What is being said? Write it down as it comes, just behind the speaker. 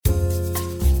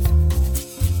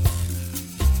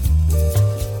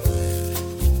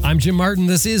Jim Martin.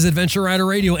 This is Adventure Rider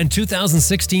Radio, and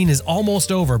 2016 is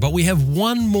almost over, but we have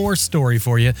one more story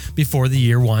for you before the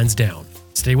year winds down.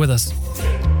 Stay with us.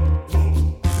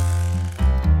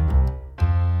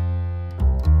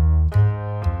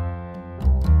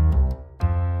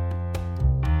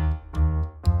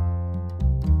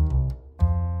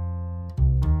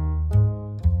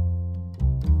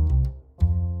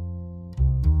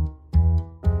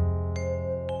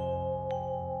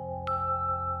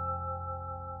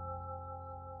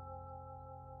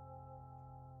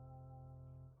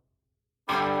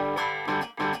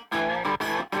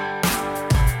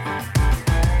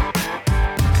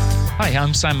 Hi,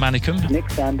 I'm Sam Manicum. Nick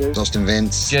Sanders. Dustin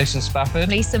Vince. Jason Spafford.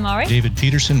 Lisa Morris. David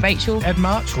Peterson. Rachel. Ed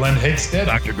March. Glenn Higstead.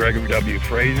 Dr. Gregory W.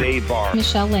 Fraser. Dave Barr.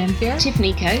 Michelle Lamphere.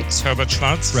 Tiffany Coates. Herbert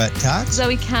Schwartz. Brett Cox.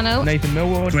 Zoe Cano. Nathan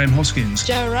Millward. Graham Hoskins.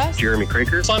 Joe Russ. Jeremy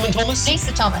Craker. Simon Thomas.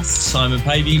 Lisa Thomas. Simon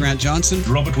Pavey. Grant Johnson.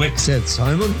 Robert Wick. Sid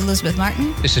Simon. Elizabeth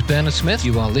Martin. This is Bernard Smith.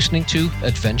 You are listening to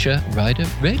Adventure Rider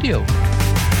Radio.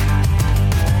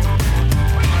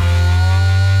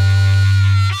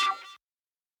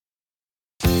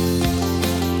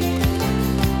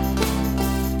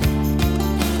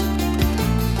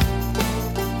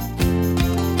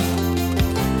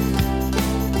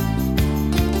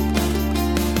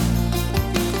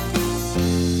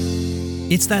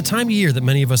 It's that time of year that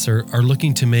many of us are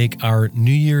looking to make our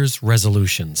New Year's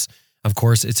resolutions. Of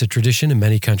course, it's a tradition in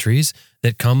many countries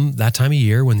that come that time of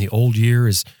year when the old year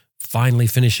is finally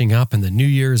finishing up and the new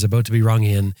year is about to be rung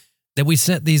in, that we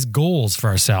set these goals for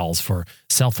ourselves for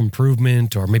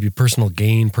self-improvement or maybe personal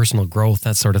gain, personal growth,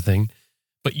 that sort of thing.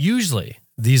 But usually,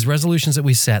 these resolutions that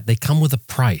we set, they come with a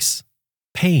price,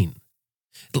 pain.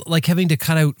 Like having to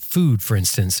cut out food, for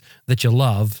instance, that you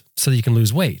love so that you can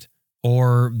lose weight.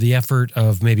 Or the effort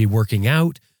of maybe working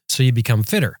out so you become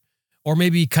fitter. Or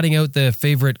maybe cutting out the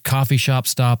favorite coffee shop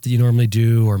stop that you normally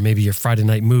do, or maybe your Friday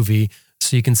night movie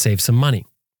so you can save some money.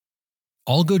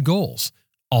 All good goals,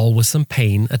 all with some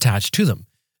pain attached to them.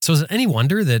 So is it any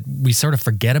wonder that we sort of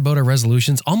forget about our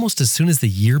resolutions almost as soon as the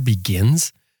year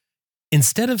begins?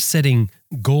 Instead of setting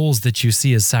goals that you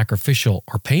see as sacrificial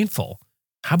or painful,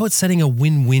 how about setting a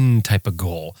win-win type of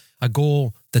goal? A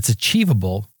goal that's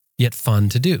achievable yet fun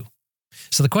to do.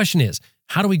 So the question is,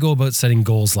 how do we go about setting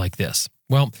goals like this?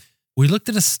 Well, we looked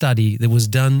at a study that was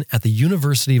done at the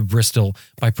University of Bristol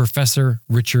by Professor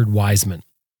Richard Wiseman.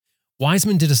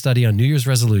 Wiseman did a study on New Year's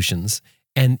resolutions,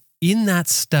 and in that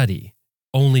study,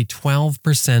 only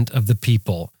 12% of the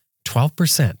people,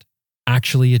 12%,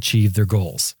 actually achieved their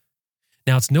goals.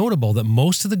 Now, it's notable that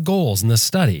most of the goals in the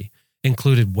study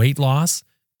included weight loss,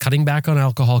 cutting back on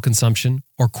alcohol consumption,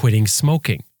 or quitting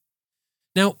smoking.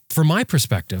 Now, from my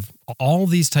perspective, all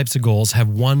these types of goals have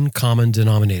one common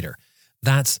denominator.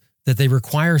 That's that they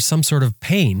require some sort of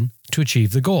pain to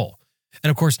achieve the goal. And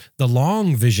of course, the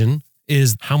long vision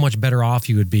is how much better off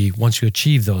you would be once you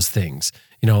achieve those things.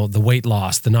 You know, the weight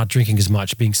loss, the not drinking as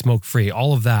much, being smoke-free,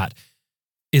 all of that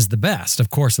is the best, of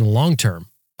course, in the long term.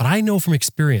 But I know from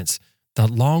experience that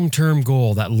long-term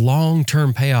goal, that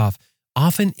long-term payoff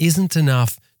often isn't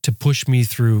enough to push me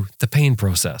through the pain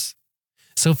process.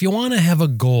 So if you want to have a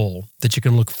goal that you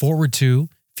can look forward to,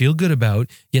 feel good about,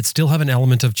 yet still have an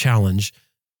element of challenge,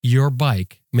 your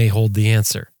bike may hold the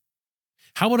answer.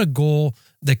 How about a goal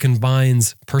that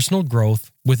combines personal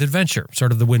growth with adventure,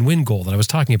 sort of the win-win goal that I was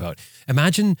talking about?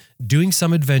 Imagine doing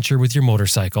some adventure with your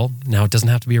motorcycle. Now, it doesn't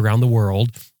have to be around the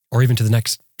world or even to the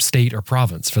next state or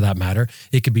province for that matter.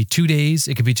 It could be 2 days,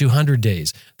 it could be 200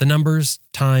 days. The numbers,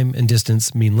 time, and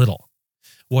distance mean little.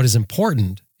 What is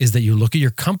important is that you look at your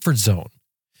comfort zone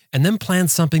and then plan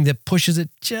something that pushes it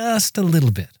just a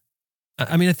little bit.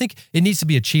 I mean, I think it needs to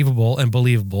be achievable and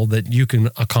believable that you can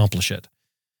accomplish it.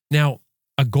 Now,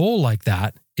 a goal like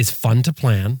that is fun to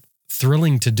plan,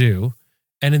 thrilling to do,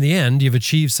 and in the end, you've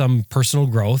achieved some personal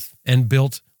growth and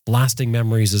built lasting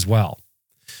memories as well.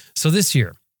 So this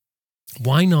year,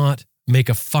 why not make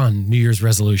a fun New Year's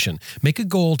resolution? Make a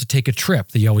goal to take a trip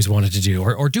that you always wanted to do,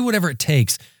 or do whatever it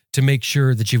takes to make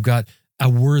sure that you've got a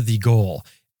worthy goal.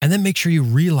 And then make sure you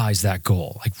realize that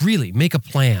goal. Like really make a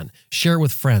plan, share it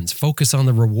with friends, focus on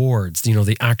the rewards,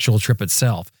 the actual trip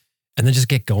itself, and then just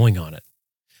get going on it.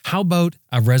 How about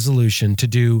a resolution to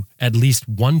do at least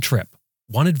one trip,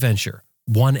 one adventure,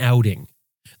 one outing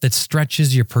that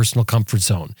stretches your personal comfort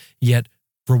zone, yet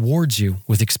rewards you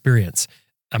with experience,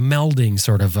 a melding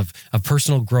sort of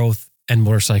personal growth and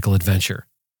motorcycle adventure.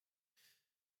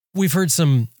 We've heard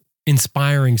some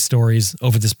inspiring stories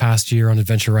over this past year on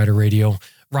Adventure Rider Radio.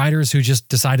 Riders who just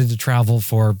decided to travel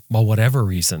for, whatever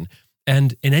reason.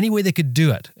 And in any way they could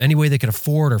do it, any way they could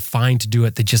afford or find to do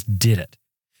it, they just did it.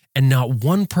 And not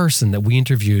one person that we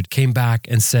interviewed came back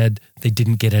and said they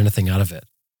didn't get anything out of it.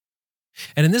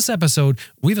 And in this episode,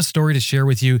 we have a story to share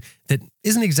with you that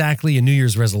isn't exactly a New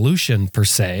Year's resolution per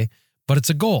se, but it's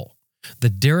a goal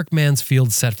that Derek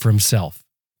Mansfield set for himself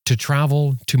to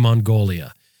travel to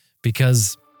Mongolia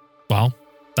because, well,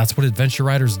 that's what adventure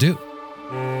riders do.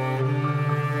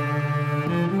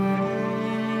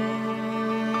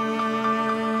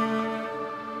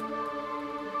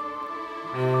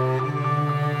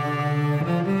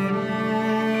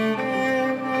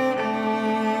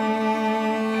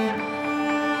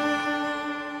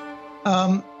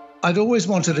 I'd always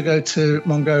wanted to go to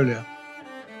Mongolia.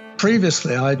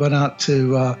 Previously, I went out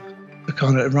to the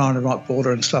kind of Iran-Iraq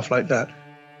border and stuff like that.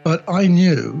 But I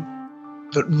knew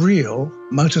that real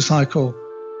motorcycle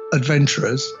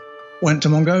adventurers went to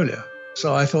Mongolia.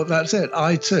 So I thought, that's it.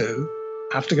 I, too,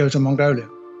 have to go to Mongolia.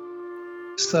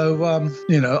 So,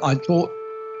 I bought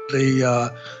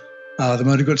the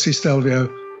Moto Guzzi Stelvio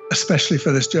especially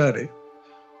for this journey.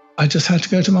 I just had to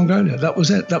go to Mongolia. That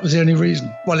was it. That was the only reason.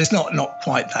 Well, it's not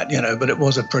quite that, but it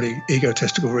was a pretty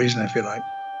egotistical reason, if you like.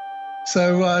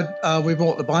 So we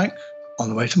bought the bike on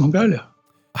the way to Mongolia.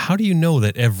 How do you know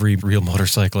that every real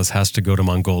motorcyclist has to go to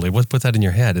Mongolia? What put that in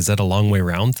your head? Is that a long way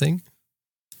round thing?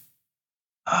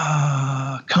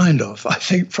 Kind of. I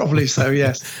think probably so,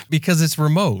 yes. Because it's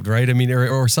remote, right? I mean,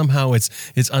 or somehow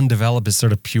it's undeveloped, it's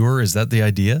sort of pure. Is that the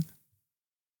idea?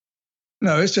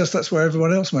 No, it's just that's where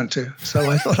everyone else went to. So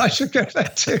I thought I should go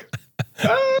there too.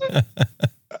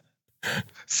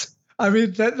 I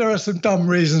mean, there are some dumb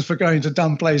reasons for going to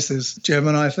dumb places, Jim.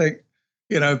 And I think,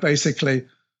 basically,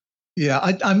 yeah,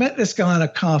 I met this guy in a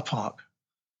car park.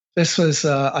 This was,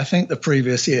 I think, the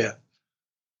previous year.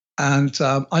 And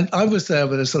I was there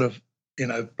with a sort of,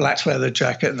 black leather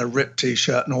jacket and a ripped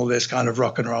T-shirt and all this kind of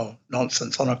rock and roll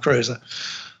nonsense on a cruiser.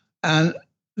 And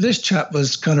this chap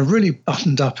was kind of really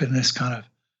buttoned up in this kind of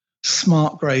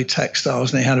smart grey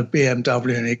textiles, and he had a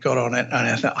BMW and he got on it.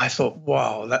 And I thought,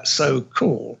 wow, that's so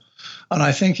cool. And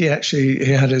I think he had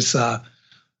his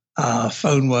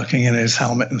phone working in his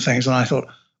helmet and things. And I thought,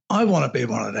 I want to be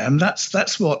one of them.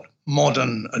 That's what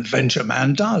modern adventure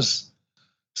man does.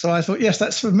 So I thought, yes,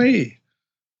 that's for me.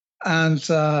 And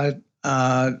so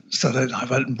then I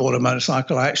went and bought a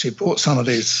motorcycle. I actually bought some of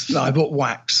these. I bought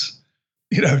wax.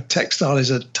 Textile is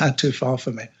a tad too far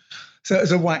for me. So it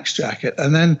was a wax jacket.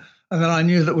 And then I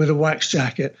knew that with a wax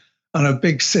jacket and a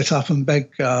big sit up and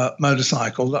beg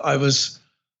motorcycle that I was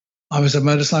a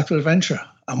motorcycle adventurer.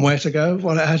 And where to go?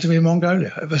 Well, it had to be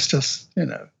Mongolia. It was just,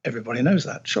 everybody knows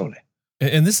that, surely.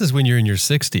 And this is when you're in your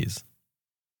 60s.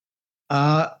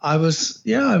 I was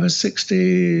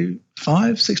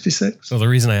 65, 66. So the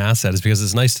reason I ask that is because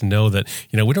it's nice to know that,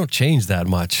 we don't change that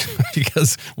much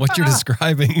because what you're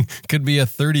describing could be a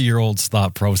 30-year-old's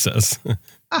thought process.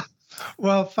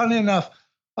 Well, funny enough,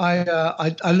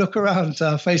 I look around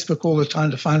Facebook all the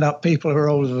time to find out people who are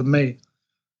older than me.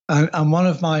 And one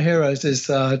of my heroes is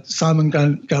Simon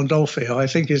Gandolfi, who I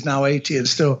think is now 80 and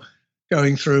still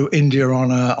going through India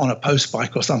on a post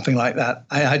bike or something like that.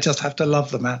 I just have to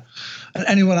love the man. And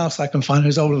anyone else I can find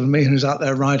who's older than me and who's out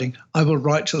there riding, I will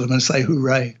write to them and say,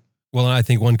 hooray. Well, I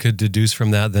think one could deduce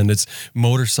from that, then it's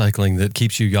motorcycling that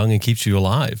keeps you young and keeps you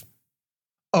alive.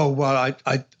 Oh, well,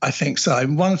 I think so.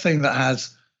 And one thing that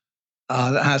has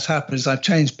happened is I've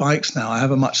changed bikes now. I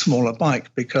have a much smaller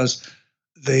bike because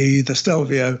the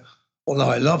Stelvio, although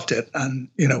I loved it, and,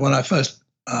 when I first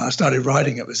started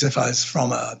riding it was as if I was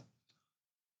from a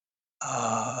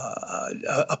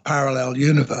parallel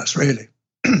universe, really.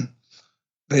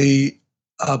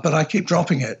 But I keep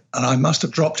dropping it, and I must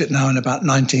have dropped it now in about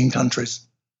 19 countries.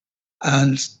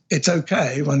 And it's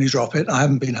okay when you drop it. I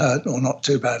haven't been hurt, or not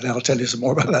too badly. I'll tell you some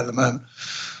more about that at the moment.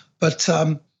 But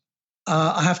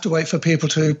I have to wait for people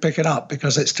to pick it up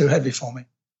because it's too heavy for me.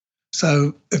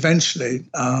 So eventually,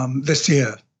 this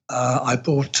year, I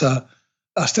bought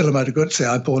still a Moto Guzzi.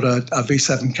 I bought a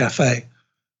V7 Cafe,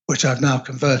 which I've now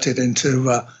converted into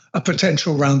a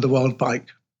potential round-the-world bike.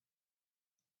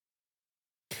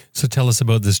 So tell us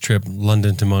about this trip,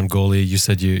 London to Mongolia. You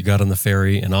said you got on the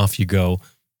ferry and off you go.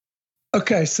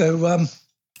 Okay, so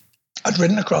I'd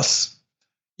ridden across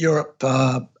Europe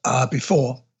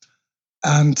before.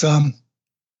 And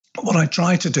what I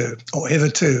tried to do, or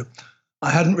hitherto, I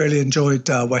hadn't really enjoyed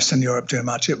Western Europe too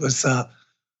much. It was,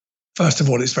 first of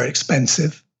all, it's very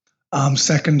expensive.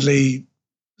 Secondly,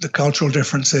 the cultural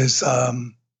differences,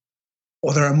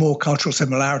 or there are more cultural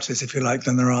similarities, if you like,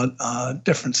 than there are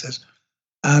differences.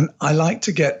 And I like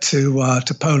to get to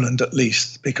Poland at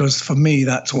least, because for me,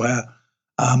 that's where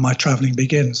my traveling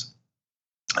begins.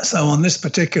 So on this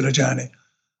particular journey,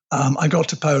 I got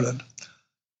to Poland,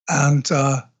 and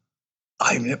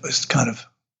I mean, it was kind of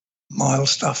mild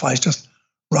stuff. I was just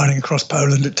riding across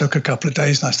Poland. It took a couple of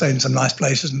days, and I stayed in some nice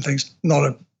places and things. Not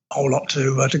a whole lot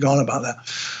to go on about that.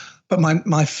 But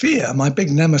my fear, my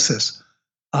big nemesis,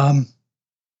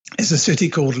 is a city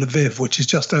called Lviv, which is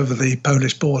just over the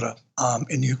Polish border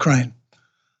in Ukraine.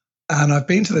 And I've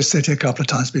been to this city a couple of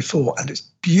times before, and it's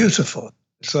beautiful.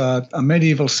 It's a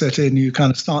medieval city, and you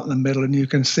kind of start in the middle, and you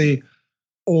can see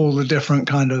all the different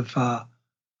kind of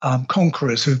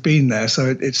conquerors who've been there. So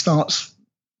it starts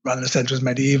around the center as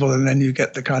medieval, and then you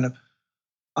get the kind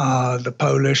of the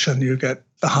Polish, and you get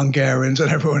the Hungarians,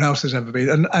 and everyone else has ever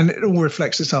been. And it all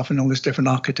reflects itself in all this different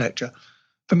architecture.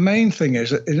 The main thing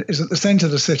is at the center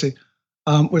of the city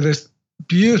with this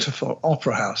beautiful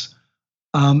opera house.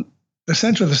 The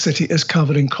center of the city is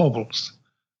covered in cobbles.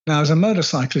 Now, as a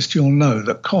motorcyclist, you'll know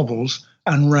that cobbles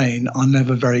and rain are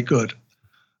never very good.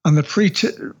 And the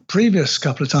previous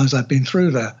couple of times I've been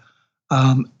through there,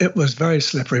 it was very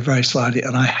slippery, very slidey,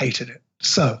 and I hated it.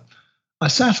 So I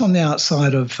sat on the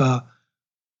outside of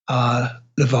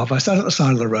Lvov. I sat at the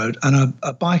side of the road, and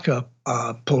a biker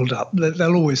pulled up.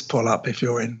 They'll always pull up if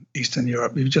you're in Eastern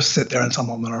Europe. You just sit there and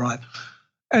someone will arrive.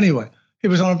 Anyway, he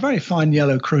was on a very fine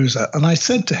yellow cruiser, and I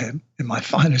said to him, in my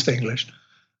finest English,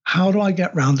 "How do I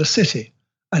get round the city?"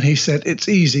 And he said, "It's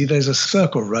easy. There's a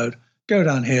circle road. Go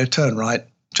down here, turn right,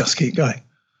 just keep going."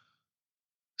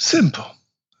 Simple.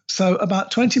 So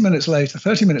about 30 minutes later,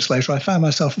 I found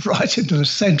myself right into the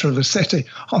center of the city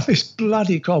on these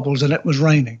bloody cobbles, and it was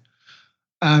raining.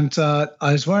 And I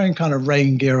was wearing kind of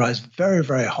rain gear. I was very,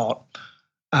 very hot.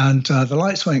 And the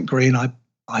lights went green.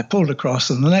 I pulled across,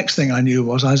 and the next thing I knew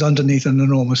was I was underneath an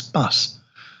enormous bus.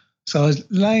 So I was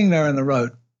laying there in the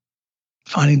road,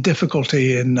 finding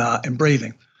difficulty in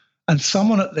breathing. And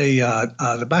someone at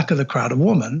the back of the crowd, a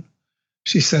woman,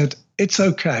 she said, "It's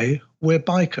okay, we're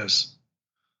bikers."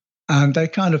 And they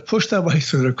kind of pushed their way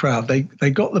through the crowd. They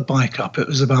got the bike up. It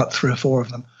was about 3 or 4 of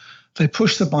them. They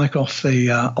pushed the bike off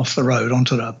the road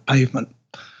onto the pavement.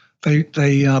 They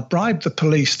bribed the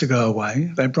police to go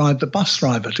away. They bribed the bus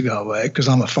driver to go away because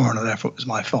I'm a foreigner, therefore it was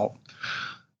my fault.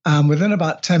 And within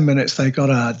about 10 minutes, they got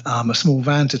a small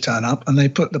van to turn up, and they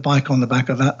put the bike on the back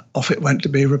of that. Off it went to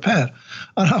be repaired.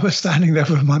 And I was standing there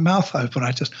with my mouth open.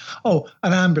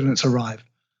 An ambulance arrived.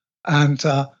 And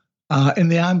in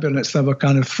the ambulance, there were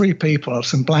kind of 3 people,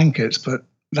 some blankets, but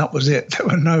that was it. There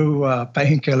were no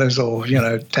painkillers or,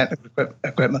 technical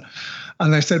equipment.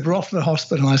 And they said, "We're off to the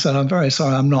hospital." And I said, "I'm very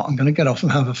sorry, I'm not. I'm going to get off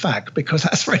and have a fac because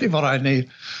that's really what I need."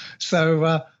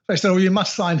 So they said, "Oh, you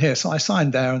must sign here." So I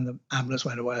signed there, and the ambulance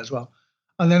went away as well.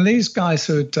 And then these guys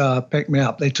who'd picked me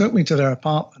up, they took me to their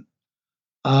apartment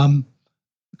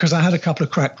because I had a couple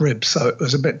of cracked ribs. So it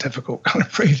was a bit difficult kind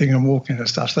of breathing and walking and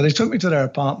stuff. So they took me to their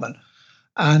apartment.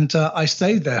 And I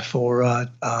stayed there for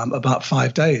about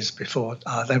 5 days before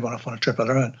they went off on a trip of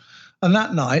their own. And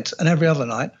that night and every other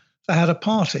night, they had a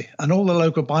party. And all the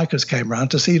local bikers came around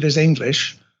to see this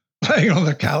English laying on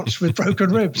the couch with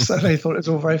broken ribs. So they thought it was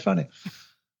all very funny.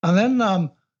 And then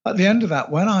at the end of that,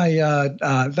 when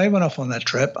they went off on their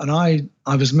trip, and I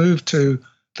was moved to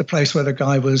the place where the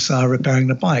guy was repairing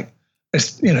the bike.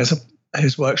 It's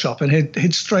his workshop, and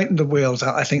he'd straightened the wheels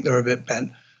out. I think they were a bit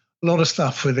bent. A lot of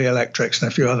stuff with the electrics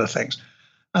and a few other things.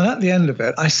 And at the end of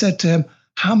it, I said to him,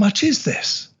 "How much is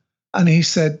this?" And he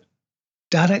said,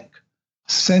 "Dadek,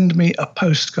 send me a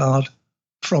postcard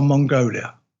from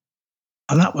Mongolia."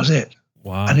 And that was it.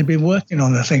 Wow. And he'd been working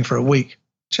on the thing for a week.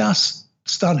 Just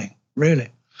stunning, really.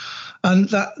 And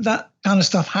that kind of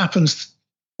stuff happens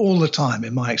all the time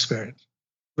in my experience.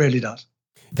 Really does.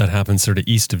 That happens sort of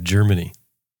east of Germany.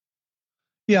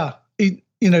 Yeah.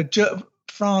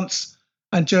 France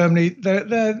and Germany,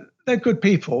 they're good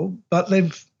people, but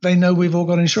they know we've all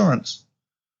got insurance.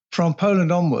 From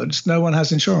Poland onwards, no one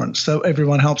has insurance, so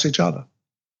everyone helps each other.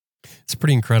 It's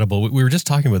pretty incredible. We were just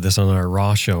talking about this on our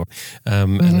Raw show,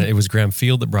 and it was Graham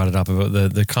Field that brought it up about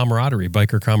the camaraderie,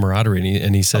 biker camaraderie,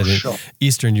 and he said in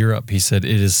Eastern Europe, he said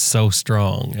it is so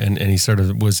strong, and he sort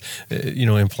of was,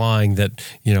 implying that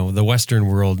the Western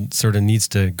world sort of needs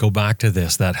to go back to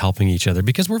that helping each other,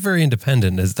 because we're very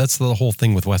independent. That's the whole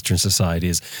thing with Western society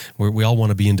is we all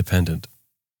want to be independent.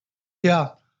 Yeah,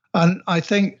 and I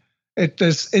think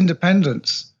there's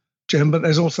independence, Jim, but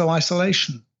there's also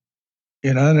isolation.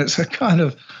 And it's a kind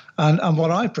of, and what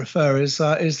I prefer is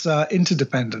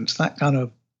interdependence. That kind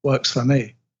of works for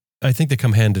me. I think they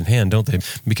come hand in hand, don't they?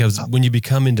 Because when you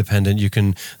become independent, you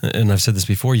can, and I've said this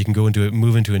before, you can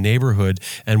move into a neighborhood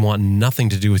and want nothing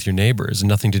to do with your neighbors,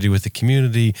 nothing to do with the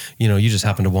community. You just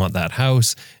happen to want that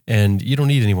house, and you don't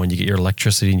need anyone. You get your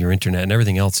electricity and your internet and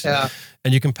everything else. Yeah.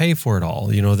 And you can pay for it all.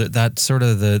 That's sort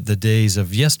of the days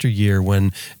of yesteryear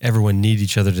when everyone needed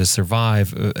each other to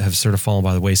survive have sort of fallen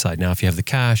by the wayside. Now, if you have the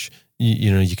cash,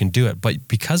 you can do it. But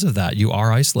because of that, you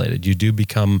are isolated. You do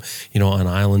become, an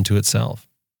island to itself.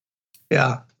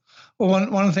 Yeah. Well, one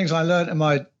of the things I learned in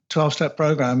my 12-step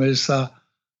program is it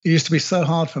used to be so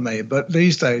hard for me, but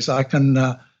these days I can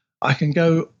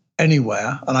go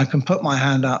anywhere and I can put my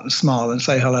hand out and smile and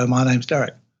say, hello, my name's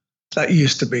Derek. That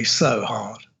used to be so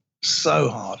hard, so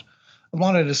hard. And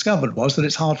what I discovered was that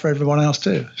it's hard for everyone else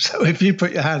too. So if you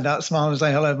put your hand out, smile and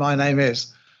say, hello, my name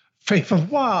is, people,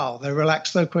 wow, they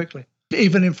relax so quickly,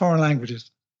 even in foreign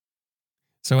languages.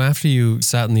 So after you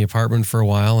sat in the apartment for a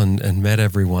while and met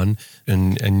everyone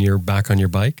and you're back on your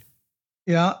bike?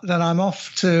 Yeah, then I'm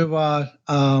off to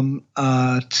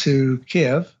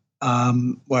Kiev,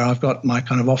 where I've got my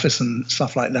kind of office and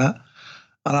stuff like that.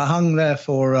 And I hung there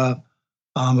for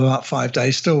about 5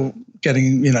 days, still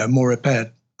getting, more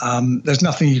repaired. There's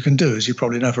nothing you can do, as you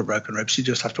probably know, for broken ribs. You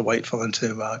just have to wait for them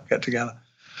to get together.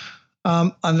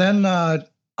 And then I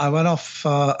went off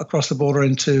across the border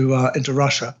into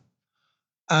Russia.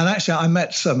 And actually, I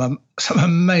met some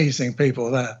amazing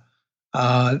people there.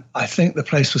 I think the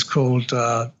place was called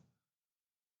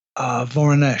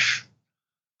Voronezh.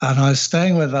 And I was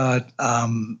staying with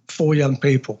 4 young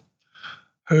people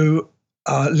who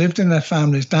lived in their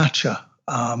family's dacha,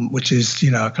 which is,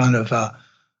 a kind of a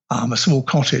small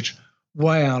cottage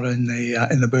way out in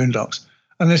the boondocks.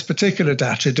 And this particular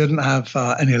dacha didn't have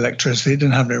any electricity,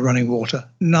 didn't have any running water,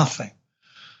 nothing.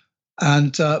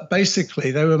 And basically,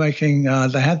 they were making,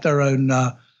 they had their own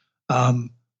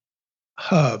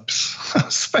herbs,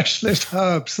 specialist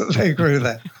herbs that they grew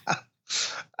there.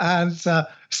 And so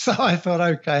I thought,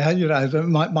 okay,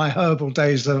 my herbal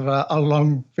days are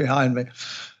long behind me.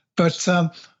 But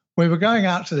we were going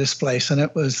out to this place, and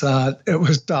it was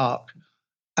dark,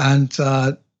 and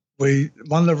one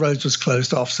of the roads was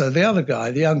closed off. So the other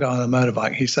guy, the young guy on the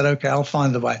motorbike, he said, okay, I'll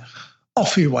find the way.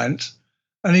 Off he went.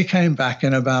 And he came back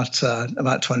in about 20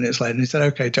 minutes later, and he said,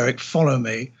 okay, Derek, follow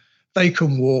me. They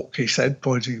can walk, he said,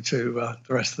 pointing to the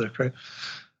rest of the crew.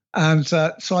 And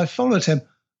so I followed him,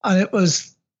 and it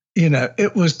was,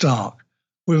 it was dark.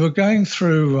 We were going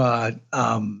through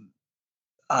kind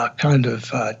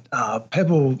of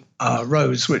pebble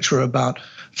roads, which were about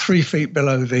 3 feet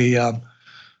below the,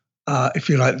 if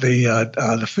you like,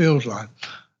 the field line.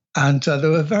 And they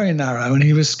were very narrow, and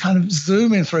he was kind of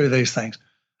zooming through these things.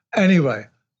 Anyway,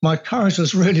 my courage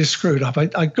was really screwed up.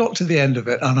 I got to the end of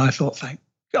it, and I thought, thank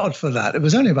God for that. It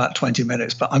was only about 20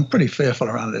 minutes, but I'm pretty fearful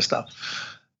around this stuff.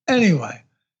 Anyway,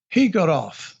 he got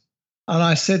off, and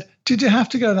I said, did you have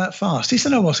to go that fast? He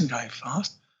said, I wasn't going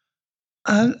fast.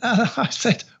 And I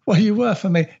said, well, you were for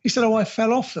me. He said, oh, I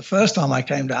fell off the first time I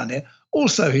came down here.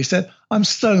 Also, he said, I'm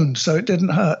stoned, so it didn't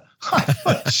hurt. I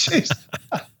thought, jeez.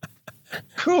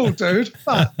 Cool, dude.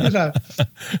 But,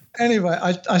 anyway,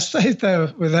 I stayed there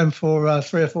with them for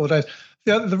 3 or 4 days.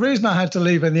 The reason I had to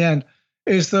leave in the end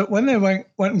is that when they went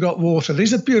and got water,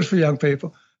 these are beautiful young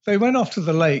people. They went off to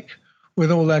the lake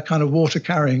with all their kind of water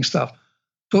carrying stuff.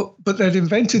 But they'd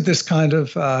invented this kind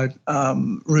of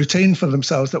routine for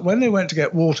themselves that when they went to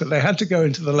get water, they had to go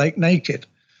into the lake naked.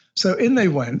 So in they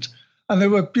went. And they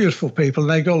were beautiful people,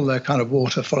 and they got all their kind of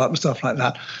water full up and stuff like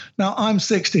that. Now, I'm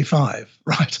 65,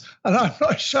 right? And I'm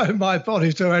not showing my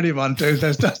body to anyone, dude.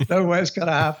 There's just no way it's going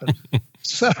to happen.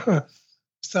 So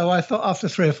I thought after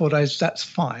 3 or 4 days, that's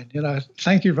fine.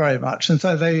 Thank you very much. And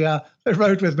so they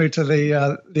rode with me to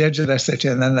the edge of their city,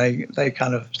 and then they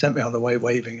kind of sent me on the way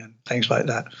waving and things like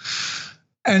that.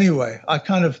 Anyway, I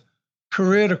kind of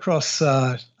careered across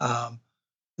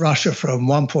Russia from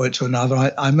one point to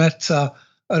another. I met...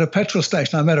 at a petrol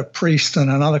station, I met a priest and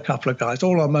another couple of guys,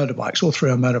 all on motorbikes, all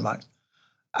 3 on motorbikes.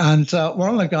 And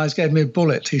one of the guys gave me a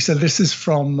bullet. He said, this is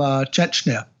from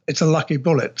Chechnya. It's a lucky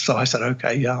bullet. So I said,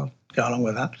 okay, yeah, I'll go along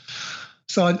with that.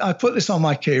 So I put this on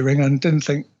my keyring and didn't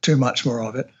think too much more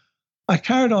of it. I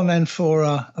carried on then for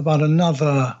about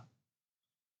another,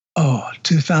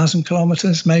 2,000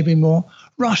 kilometers, maybe more.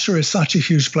 Russia is such a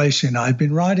huge place, I'd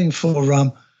been riding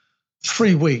for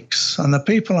 3 weeks. And the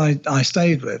people I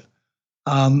stayed with,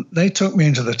 they took me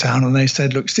into the town and they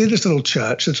said, look, see this little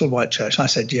church, this little white church? I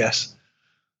said, yes.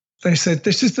 They said,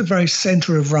 this is the very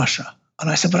center of Russia. And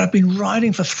I said, but I've been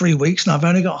riding for 3 weeks and I've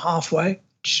only got halfway.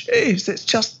 Jeez, it's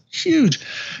just huge.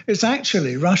 It's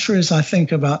actually, Russia is, I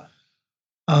think, about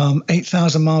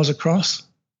 8,000 miles across.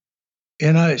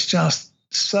 It's just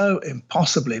so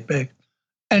impossibly big.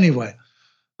 Anyway,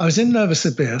 I was in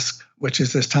Novosibirsk, which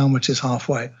is this town which is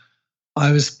halfway.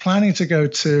 I was planning to go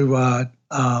to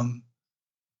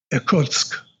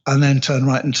Irkutsk and then turn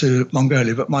right into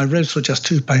Mongolia, but my ribs were just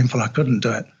too painful. I couldn't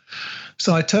do it.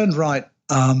 So I turned right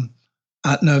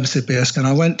at Novosibirsk and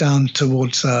I went down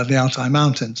towards the Altai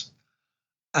Mountains.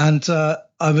 And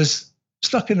I was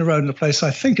stuck in the road in a place,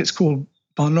 I think it's called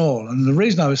Barnaul. And the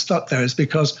reason I was stuck there is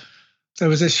because there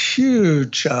was this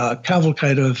huge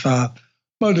cavalcade of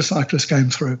motorcyclists came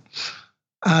through.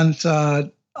 And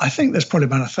I think there's probably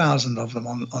about 1,000 of them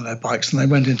on their bikes. And they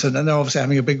went into, and they're obviously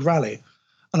having a big rally.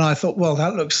 And I thought, well,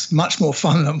 that looks much more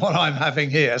fun than what I'm having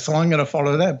here. So I'm going to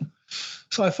follow them.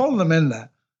 So I followed them in there.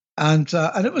 And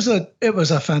it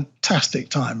was a fantastic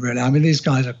time, really. I mean, these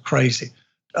guys are crazy.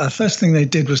 First thing they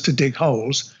did was to dig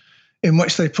holes in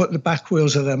which they put the back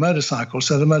wheels of their motorcycles.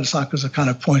 So the motorcycles are kind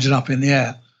of pointed up in the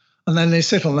air. And then they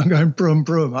sit on them going, broom,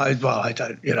 broom. I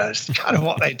don't, it's kind of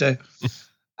what they do.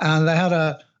 And they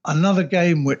had another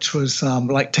game which was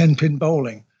like 10-pin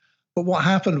bowling. But what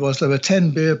happened was there were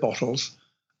 10 beer bottles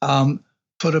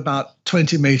put about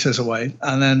 20 meters away.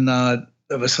 And then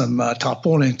there was some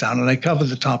tarpaulins down, and they covered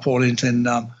the tarpaulins in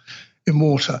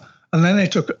water. And then they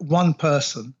took one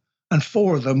person, and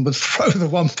 4 of them would throw the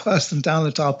one person down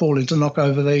the tarpaulin to knock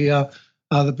over the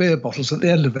beer bottles at the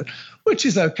end of it, which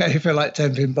is okay if you like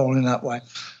 10-pin bowling that way.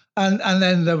 And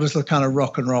then there was the kind of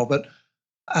rock and roll. But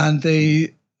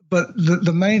the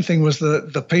main thing was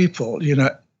the people.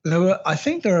 I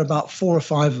think there were about 4 or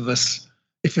 5 of us,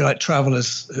 if you like,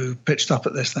 travelers who pitched up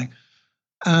at this thing,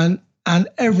 and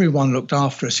everyone looked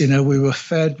after us. We were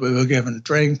fed, we were given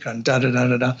drink, and da da da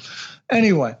da da.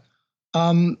 Anyway,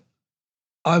 I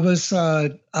was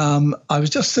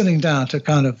just sitting down to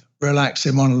kind of relax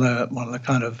in one of the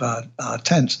kind of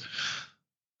tents,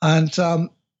 and a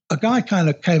guy kind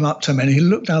of came up to me and he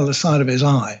looked out of the side of his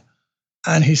eye,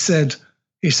 and he said,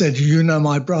 "You know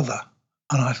my brother?"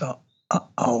 And I thought,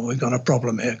 "Oh, we got a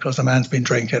problem here because the man's been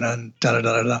drinking and da da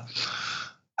da da."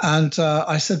 And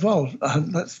I said, "Well,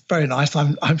 that's very nice.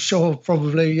 I'm sure,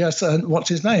 probably yes. And what's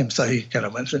his name?" So he kind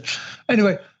of went through.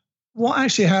 Anyway, what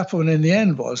actually happened in the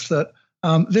end was that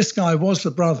this guy was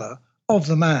the brother of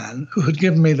the man who had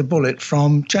given me the bullet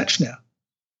from Chechnya.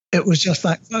 It was just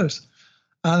that close.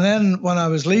 And then when I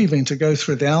was leaving to go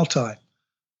through the Altai,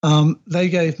 they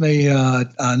gave me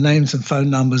names and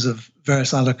phone numbers of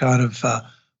various other kind of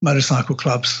motorcycle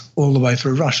clubs all the way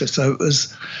through Russia. So it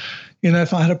was,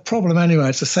 if I had a problem anywhere,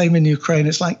 it's the same in Ukraine.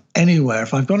 It's like anywhere.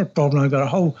 If I've got a problem, I've got a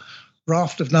whole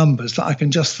raft of numbers that I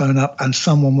can just phone up and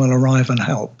someone will arrive and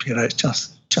help.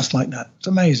 It's just like that. It's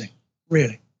amazing,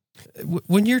 really.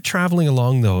 When you're traveling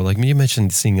along, though, like you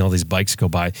mentioned seeing all these bikes go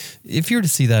by, if you were to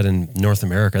see that in North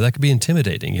America, that could be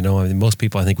intimidating. I mean, most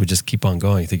people, I think, would just keep on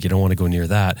going. I think you don't want to go near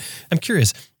that. I'm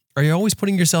curious, are you always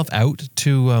putting yourself out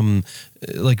to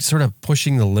sort of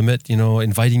pushing the limit,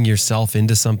 inviting yourself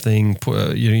into something?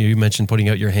 You mentioned putting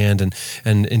out your hand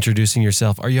and introducing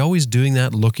yourself. Are you always doing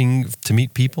that, looking to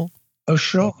meet people? Oh,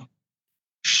 sure.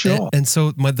 Sure. And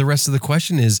so the rest of the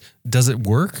question is, does it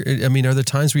work? I mean, are there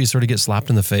times where you sort of get slapped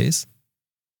in the face?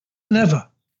 Never,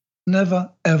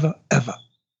 ever, ever.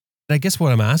 I guess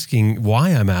why I'm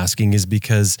asking is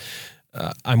because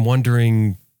I'm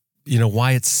wondering,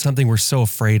 why it's something we're so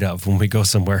afraid of when we go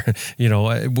somewhere.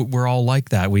 We're all like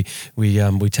that. We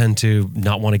tend to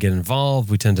not want to get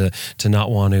involved. We tend to not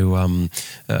want to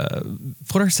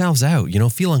put ourselves out,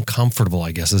 feel uncomfortable,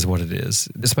 I guess is what it is,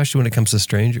 especially when it comes to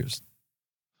strangers.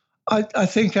 I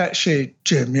think actually,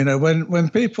 Jim, when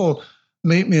people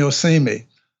meet me or see me,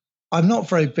 I'm not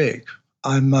very big.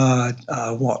 I'm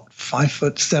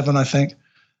 5'7", I think.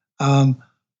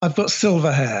 I've got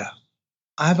silver hair.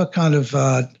 I have a kind of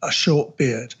a short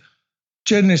beard.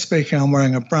 Generally speaking, I'm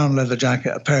wearing a brown leather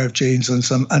jacket, a pair of jeans, and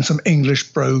some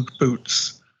English brogue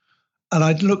boots, and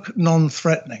I look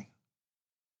non-threatening.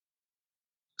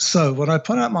 So when I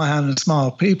put out my hand and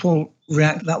smile, people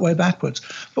react that way backwards.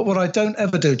 But what I don't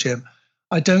ever do, Jim,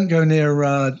 I don't go near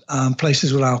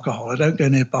places with alcohol. I don't go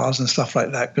near bars and stuff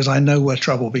like that because I know where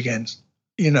trouble begins.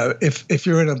 If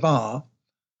you're in a bar,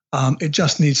 it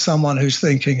just needs someone who's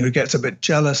thinking, who gets a bit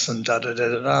jealous and da da da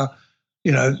da da.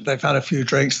 They've had a few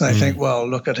drinks and they think, well,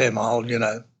 look at him. I'll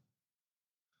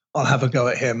have a go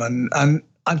at him. And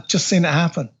I've just seen it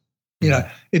happen.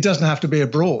 It doesn't have to be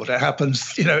abroad. It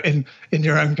happens, in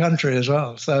your own country as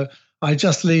well. So I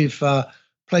just leave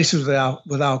places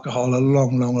with alcohol a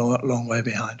long, long, long way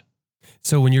behind.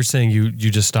 So when you're saying you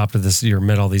just stopped at this, you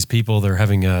met all these people, they're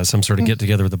having some sort of get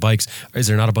together with the bikes. Is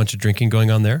there not a bunch of drinking going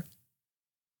on there?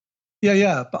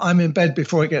 Yeah. But I'm in bed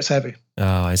before it gets heavy.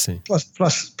 Oh, I see.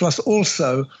 Plus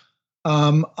also,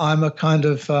 I'm a kind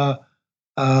of,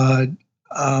 I'm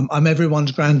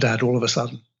everyone's granddad all of a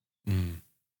sudden. Mm.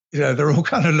 They're all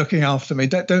kind of looking after me.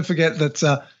 Don't forget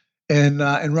that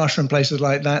in Russia and places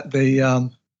like that,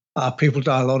 the people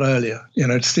die a lot earlier.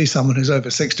 To see someone who's over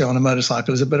 60 on a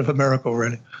motorcycle is a bit of a miracle,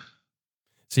 really.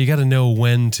 So you got to know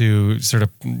when to sort of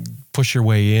push your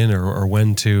way in or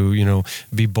when to,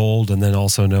 be bold, and then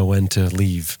also know when to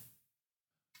leave.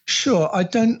 Sure. I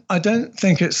don't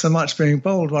think it's so much being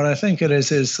bold. What I think it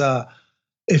is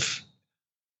if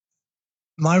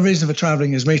my reason for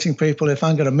traveling is meeting people, if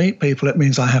I'm going to meet people, it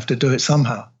means I have to do it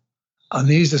somehow. And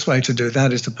the easiest way to do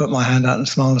that is to put my hand out and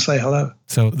smile and say hello.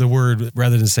 So the word,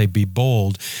 rather than say be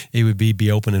bold, it would be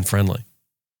open and friendly.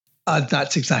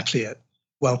 That's exactly it.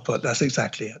 Well put. That's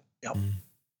exactly it. Yep.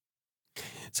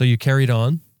 So you carried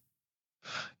on?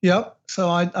 Yep. So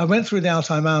I went through the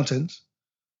Altai Mountains.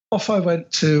 Off I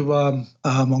went to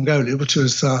Mongolia, which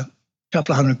was a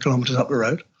couple of 100 kilometers up the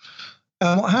road.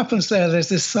 And what happens there's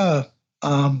this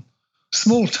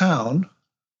small town,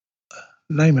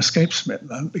 name escapes me at the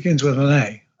moment, begins with an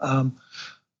A, a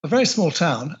very small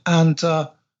town. And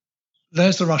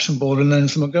there's the Russian border and then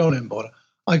there's the Mongolian border.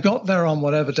 I got there on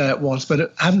whatever day it was, but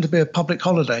it happened to be a public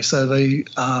holiday, so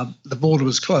the border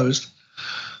was closed.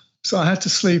 So I had to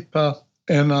sleep on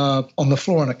the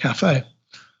floor in a cafe.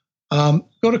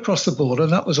 Got across the border,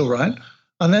 that was all right.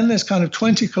 And then there's kind of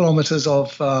 20 kilometers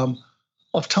of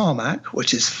tarmac,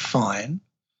 which is fine.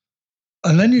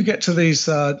 And then you get to these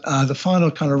the final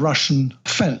kind of Russian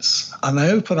fence, and they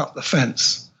open up the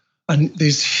fence, and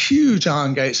these huge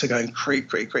iron gates are going creak,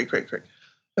 creak, creak, creak, creak.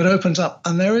 It opens up,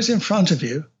 and there is in front of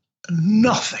you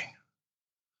nothing.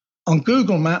 On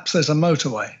Google Maps, there's a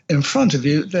motorway. In front of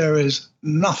you, there is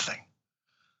nothing.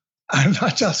 And I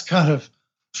just kind of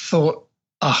thought,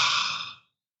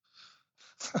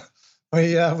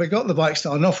 we got the bike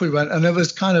started, and off we went. And it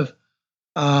was kind of,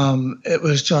 it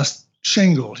was just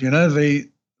shingled, the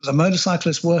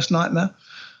motorcyclist's worst nightmare.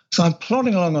 So I'm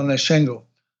plodding along on this shingle.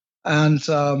 And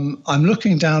I'm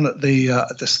looking down at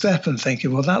the step and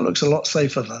thinking, well, that looks a lot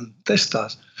safer than this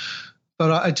does.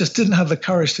 But I just didn't have the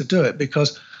courage to do it,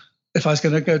 because if I was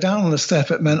going to go down on the step,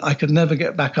 it meant I could never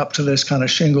get back up to this kind of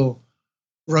shingle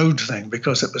road thing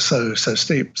because it was so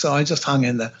steep. So I just hung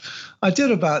in there. I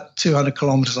did about 200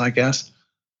 kilometers, I guess.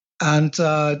 And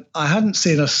I hadn't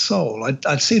seen a soul.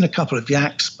 I'd seen a couple of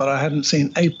yaks, but I hadn't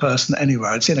seen a person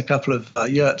anywhere. I'd seen a couple of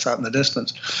yurts out in the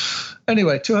distance.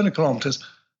 Anyway, 200 kilometers.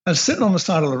 And sitting on the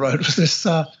side of the road was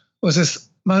this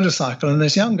motorcycle, and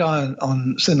this young guy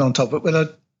sitting on top of it with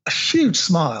a huge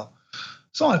smile.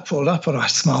 So I pulled up and I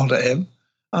smiled at him,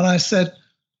 and I said,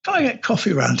 "Can I get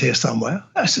coffee around here somewhere?"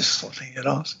 That's the sort of thing you'd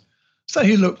ask. So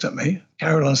he looked at me,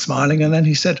 carried on smiling, and then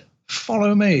he said,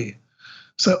 "Follow me."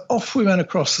 So off we went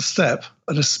across the steppe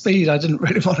at a speed I didn't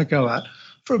really want to go at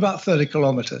for about 30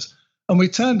 kilometers. And we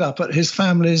turned up at his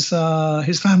family's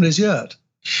yurt.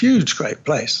 Huge, great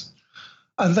place.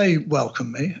 And they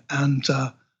welcomed me, and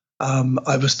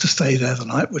I was to stay there the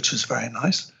night, which was very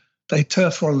nice. They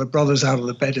turfed one of the brothers out of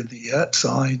the bed in the yurt, so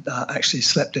I actually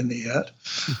slept in the yurt.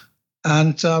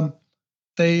 And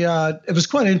it was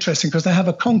quite interesting because they have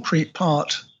a concrete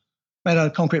part made out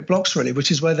of concrete blocks, really, which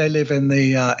is where they live in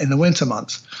the winter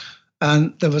months.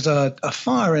 And there was a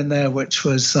fire in there, which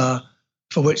was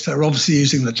for which they're obviously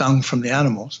using the dung from the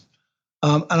animals.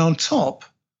 And on top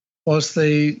was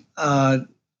the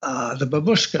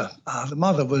babushka. The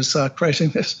mother was creating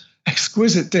this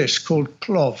exquisite dish called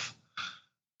plov.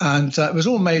 And it was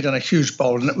all made in a huge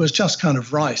bowl, and it was just kind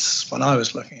of rice when I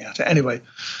was looking at it. Anyway,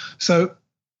 so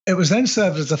it was then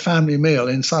served as a family meal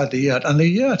inside the yurt. And the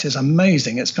yurt is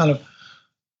amazing. It's kind of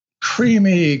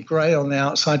creamy grey on the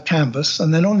outside canvas.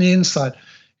 And then on the inside,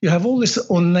 you have all this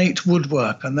ornate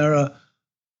woodwork, and there are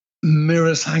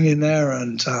mirrors hanging there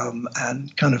and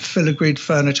kind of filigreed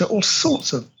furniture, all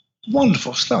sorts of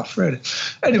wonderful stuff, really.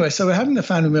 Anyway, so we're having the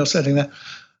family meal sitting there,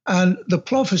 and the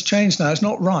plov has changed now. It's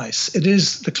not rice. It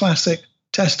is the classic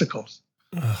testicles.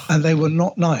 Ugh. And they were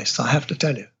not nice, I have to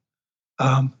tell you.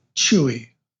 Chewy,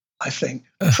 I think,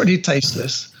 pretty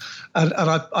tasteless. And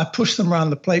I pushed them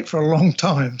around the plate for a long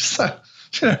time. So,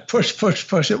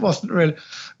 push. It wasn't really,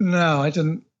 no, I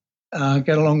didn't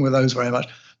get along with those very much.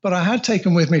 But I had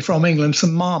taken with me from England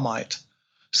some Marmite.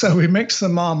 So we mixed the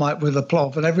Marmite with the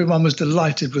plov, and everyone was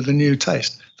delighted with the new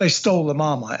taste. They stole the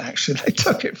Marmite, actually. They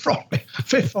took it from me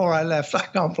before I left. I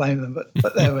can't blame them,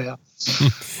 but there we are.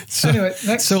 Anyway,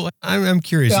 next. So I'm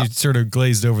curious. Yeah. You sort of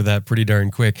glazed over that pretty darn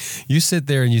quick. You sit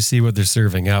there and you see what they're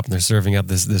serving up, and they're serving up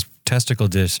this testicle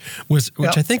dish, which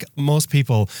Yep. I think most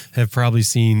people have probably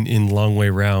seen in Long Way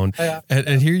Round. Yeah.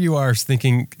 And here you are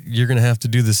thinking you're going to have to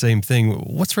do the same thing.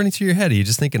 What's running through your head? Are you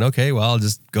just thinking, okay, well, I'll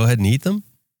just go ahead and eat them?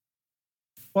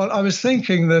 Well, I was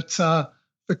thinking that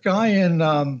the guy in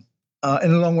A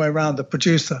Long Way Round, the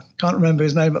producer, can't remember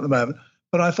his name at the moment,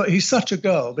 but I thought he's such a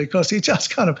girl because he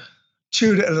just kind of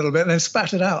chewed it a little bit and then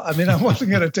spat it out. I mean, I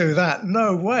wasn't going to do that.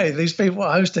 No way. These people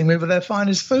are hosting me with their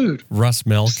finest food. Russ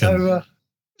Melkin.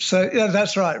 So yeah,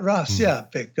 that's right, Russ. Yeah,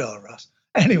 big girl, Russ.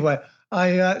 Anyway,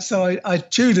 I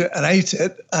chewed it and ate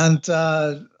it, and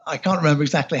I can't remember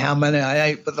exactly how many I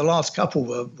ate, but the last couple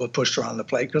were pushed around the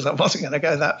plate because I wasn't going to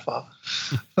go that far.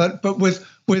 But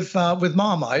with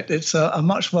Marmite, it's a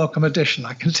much welcome addition,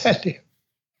 I can tell you.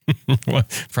 Well,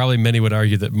 probably many would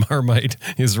argue that Marmite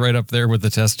is right up there with the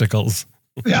testicles.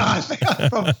 Yeah, I think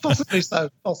possibly so.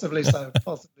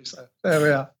 There we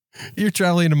are. You're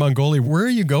traveling to Mongolia. Where are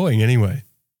you going anyway?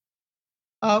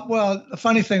 Well, the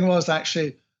funny thing was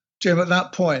actually, Jim, at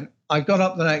that point, I got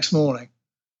up the next morning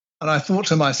and I thought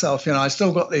to myself, I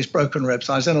still got these broken ribs.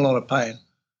 I was in a lot of pain.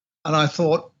 And I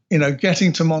thought,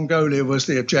 getting to Mongolia was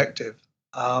the objective.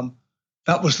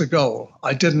 That was the goal.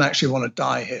 I didn't actually want to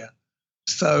die here.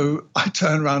 So I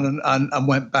turned around and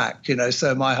went back,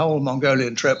 So my whole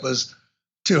Mongolian trip was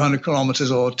 200 kilometers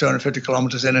or 250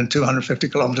 kilometers in and 250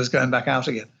 kilometers going back out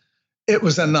again. It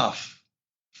was enough,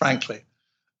 frankly.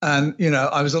 And,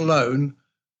 I was alone,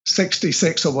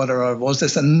 66 or whatever I was,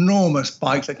 this enormous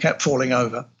bike that kept falling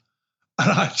over.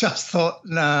 And I just thought,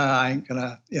 I ain't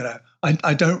gonna,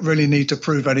 I don't really need to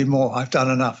prove anymore. I've done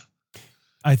enough.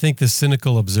 I think the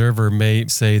cynical observer may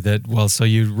say that, well, so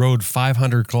you rode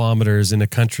 500 kilometers in a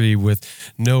country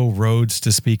with no roads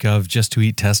to speak of just to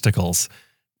eat testicles.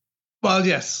 Well,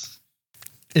 yes.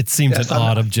 It seems an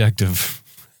odd objective.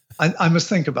 I must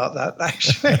think about that,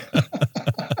 actually.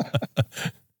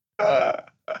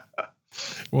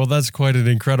 Well, that's quite an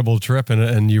incredible trip,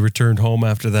 and you returned home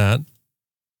after that.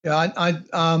 Yeah,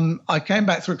 I came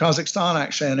back through Kazakhstan,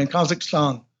 actually, and in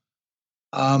Kazakhstan,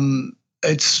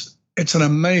 it's an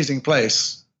amazing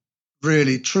place,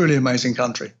 really, truly amazing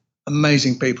country,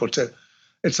 amazing people too.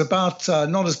 It's about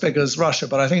not as big as Russia,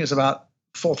 but I think it's about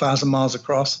 4,000 miles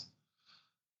across.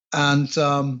 And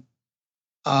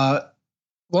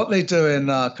what they do in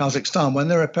Kazakhstan, when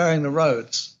they're repairing the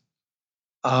roads,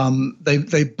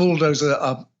 they bulldoze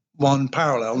one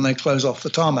parallel and they close off the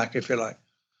tarmac, if you like.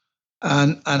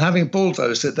 And having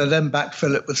bulldozed it, they then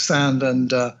backfill it with sand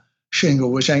and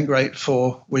shingle, which ain't great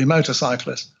for we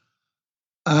motorcyclists.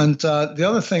 And the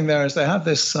other thing there is they have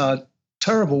this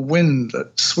terrible wind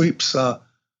that sweeps all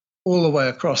the way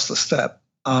across the steppe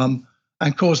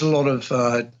and caused a lot of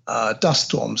dust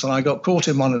storms. And I got caught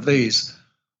in one of these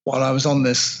while I was on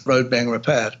this road being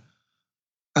repaired.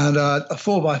 And a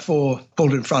 4x4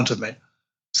 pulled in front of me.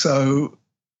 So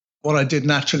what I did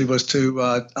naturally was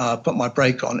to put my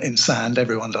brake on in sand.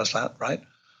 Everyone does that, right?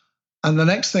 And the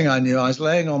next thing I knew, I was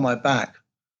laying on my back,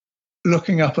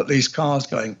 looking up at these cars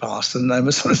going past, and there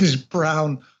were sort of these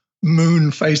brown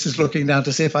moon faces looking down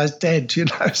to see if I was dead,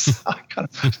 So I kind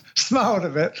of smiled a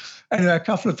bit. Anyway, a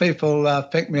couple of people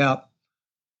picked me up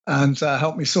and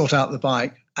helped me sort out the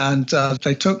bike. And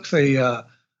they took the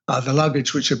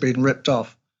luggage, which had been ripped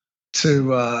off,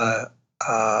 to a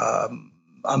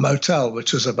motel,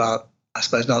 which was about, I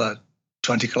suppose, another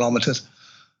 20 kilometers.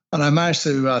 And I managed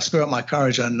to screw up my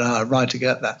courage and ride to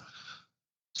get there.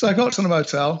 So I got to the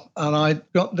motel and I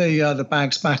got the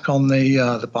bags back on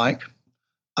the bike.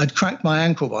 I'd cracked my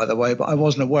ankle, by the way, but I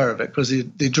wasn't aware of it because the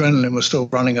adrenaline was still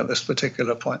running at this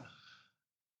particular point.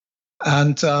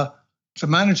 And the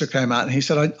manager came out and he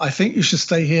said, I think you should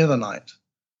stay here the night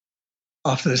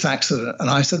after this accident. And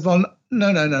I said, well,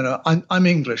 no. I'm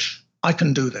English. I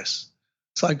can do this.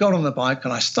 So I got on the bike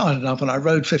and I started up and I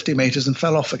rode 50 meters and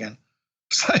fell off again.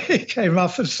 So he came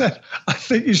up and said, I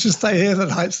think you should stay here the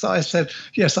night. So I said,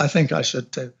 yes, I think I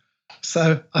should too.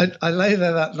 So I lay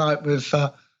there that night with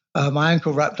my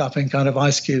ankle wrapped up in kind of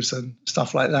ice cubes and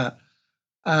stuff like that.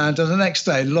 And the next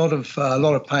day, a lot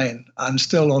of pain and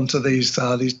still onto these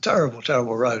terrible,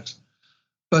 terrible roads.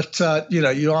 But,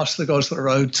 you ask the guys on the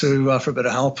road for a bit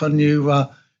of help and you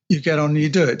get on and you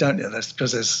do it, don't you? That's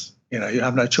because you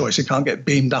have no choice. You can't get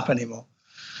beamed up anymore.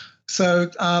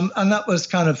 So, and that was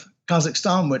kind of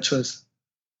Kazakhstan, which was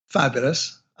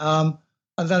fabulous. And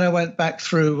then I went back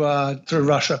through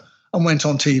Russia and went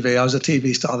on TV. I was a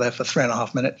TV star there for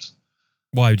 3.5 minutes.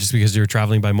 Why? Just because you were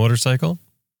traveling by motorcycle?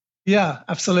 Yeah,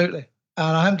 absolutely.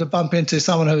 And I happened to bump into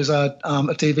someone who was a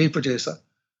TV producer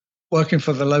working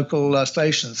for the local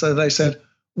station. So they said,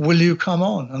 will you come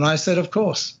on? And I said, of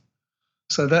course.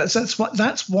 So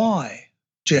that's why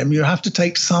Jim, you have to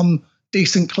take some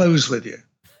decent clothes with you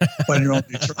when you're on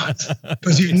these rides,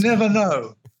 because you never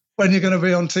know when you're going to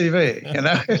be on TV. You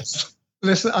know,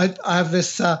 listen, I have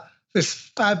this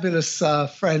fabulous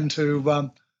friend who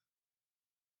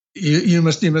you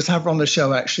must have her on the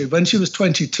show. Actually, when she was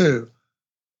 22,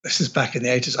 this is back in the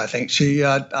 80s, I think. She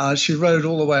rode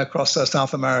all the way across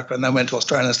South America and then went to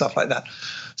Australia and stuff like that.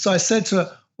 So I said to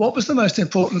her, "What was the most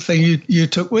important thing you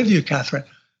took with you, Catherine?"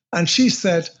 And she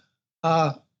said,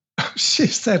 "My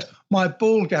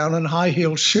ball gown and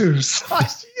high-heeled shoes." I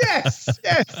said,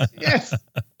 yes.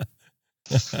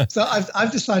 So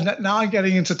I've decided that now I'm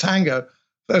getting into tango,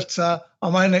 that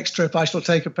on my next trip I shall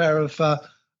take a pair of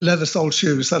leather-soled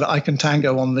shoes so that I can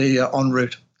tango on the en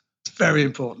route. It's very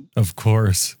important. Of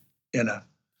course. You know.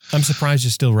 I'm surprised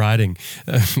you're still riding,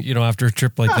 after a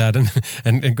trip like that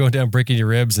and going down breaking your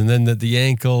ribs and then the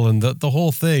ankle and the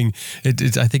whole thing.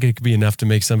 I think it could be enough to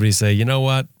make somebody say, you know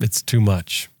what, it's too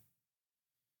much.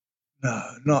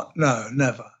 No,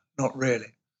 never. Not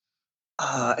really.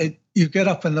 You get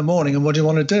up in the morning and what do you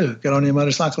want to do? Get on your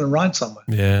motorcycle and ride somewhere.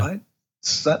 Yeah. Right?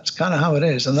 So that's kind of how it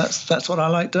is. And that's what I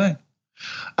like doing.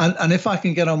 And if I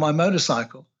can get on my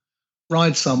motorcycle,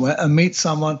 ride somewhere and meet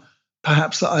someone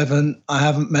perhaps that I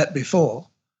haven't met before,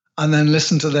 and then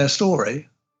listen to their story,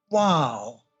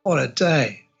 wow, what a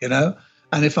day, you know?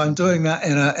 And if I'm doing that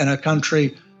in a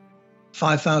country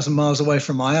 5,000 miles away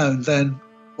from my own, then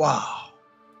wow,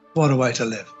 what a way to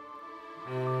live.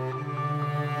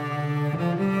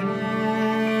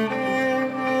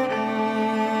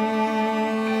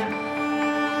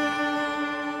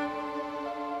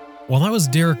 Well, that was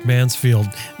Derek Mansfield.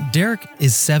 Derek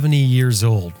is 70 years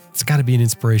old. It's got to be an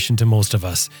inspiration to most of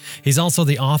us. He's also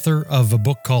the author of a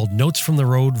book called Notes from the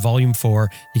Road, Volume 4.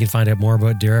 You can find out more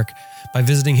about Derek by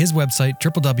visiting his website,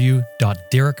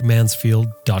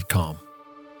 www.derekmansfield.com.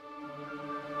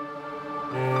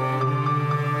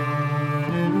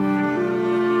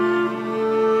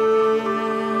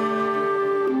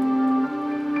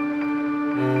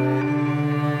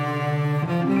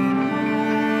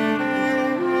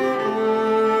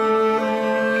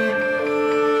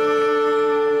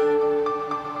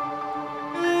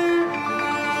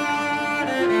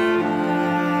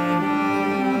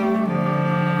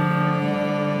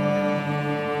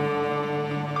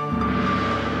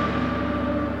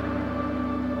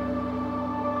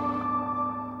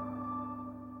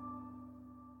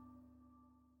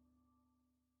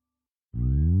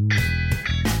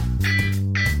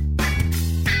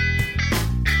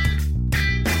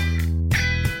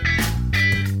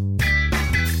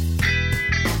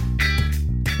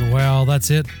 Well,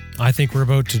 that's it. I think we're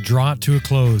about to draw it to a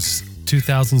close.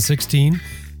 2016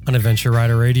 on Adventure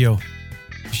Rider Radio.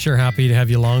 Sure happy to have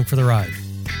you along for the ride.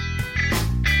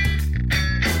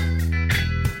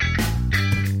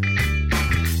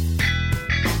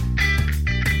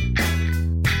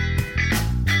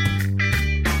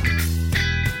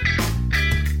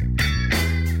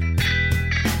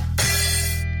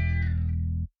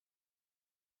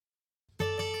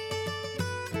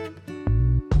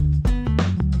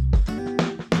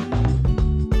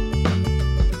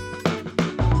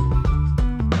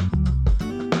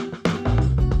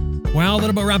 Well, that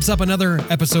about wraps up another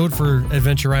episode for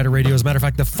Adventure Rider Radio. As a matter of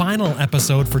fact, the final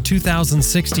episode for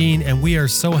 2016, and we are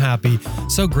so happy,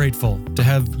 so grateful to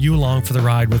have you along for the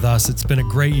ride with us. It's been a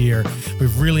great year.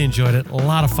 We've really enjoyed it. A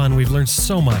lot of fun. We've learned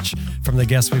so much from the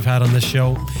guests we've had on this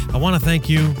show. I want to thank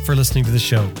you for listening to the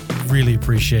show. Really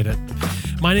appreciate it.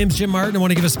 My name's Jim Martin. I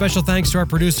want to give a special thanks to our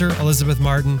producer, Elizabeth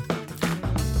Martin.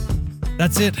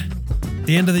 That's it.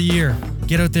 The end of the year.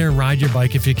 Get out there and ride your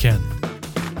bike if you can.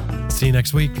 See you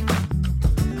next week.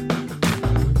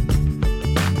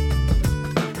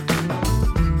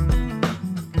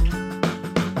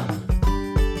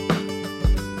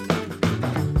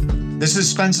 This is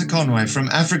Spencer Conway from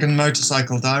African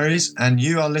Motorcycle Diaries, and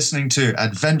you are listening to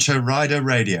Adventure Rider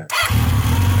Radio.